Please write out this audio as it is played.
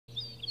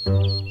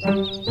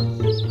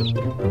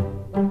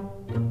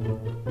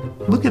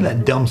Look at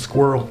that dumb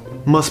squirrel.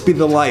 Must be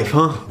the life,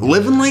 huh?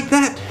 Living like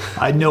that?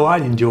 I know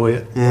I'd enjoy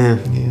it.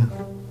 Yeah.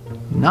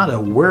 Not a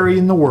worry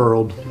in the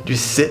world.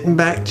 Just sitting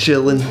back,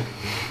 chilling.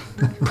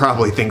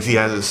 Probably thinks he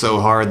has it so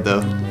hard,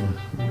 though.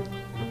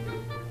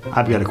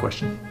 I've got a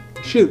question.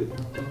 Shoot.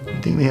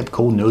 You think they have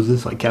cold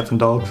noses like cats and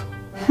dogs?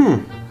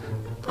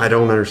 I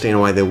don't understand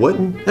why they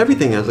wouldn't.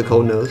 Everything has a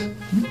cold nose.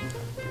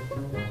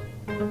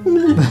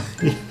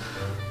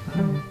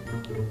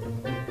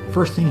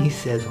 First thing he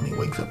says when he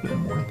wakes up in the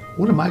morning,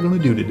 what am I going to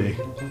do today?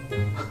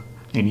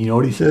 And you know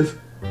what he says?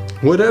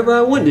 Whatever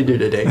I want to do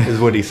today is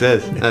what he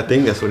says. I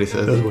think that's what he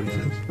says. That's what he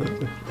says.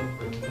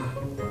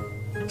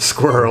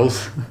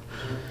 Squirrels.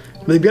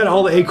 They've got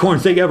all the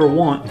acorns they ever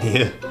want.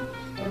 Yeah.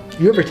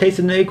 You ever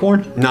tasted an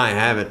acorn? No, I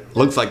haven't.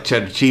 Looks like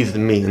cheddar cheese to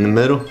me in the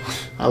middle.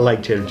 I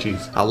like cheddar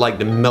cheese. I'd like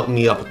to melt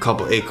me up a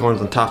couple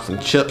acorns on top of some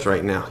chips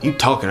right now. You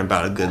talking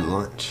about a good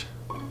lunch.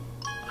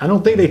 I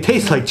don't think they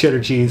taste like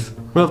cheddar cheese.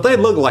 Well, if they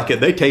look like it,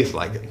 they taste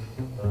like it.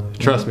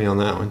 Trust me on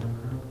that one.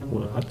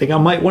 Well, I think I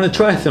might want to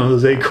try some of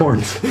those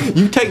acorns.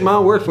 You take my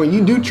word for it,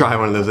 you do try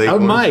one of those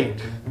acorns. I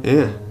might.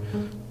 Yeah.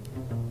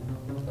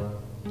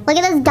 Look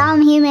at those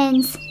dumb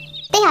humans.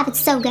 They have it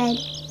so good.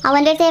 I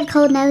wonder if they have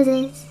cold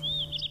noses.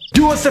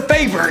 Do us a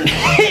favor and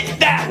hit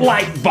that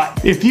like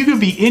button. If you could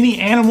be any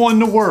animal in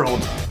the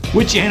world,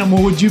 which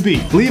animal would you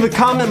be? Leave a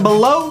comment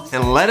below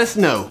and let us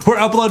know. We're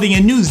uploading a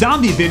new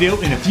zombie video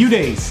in a few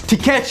days. To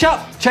catch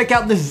up, check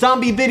out this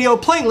zombie video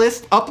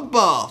playlist up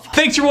above.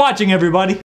 Thanks for watching, everybody.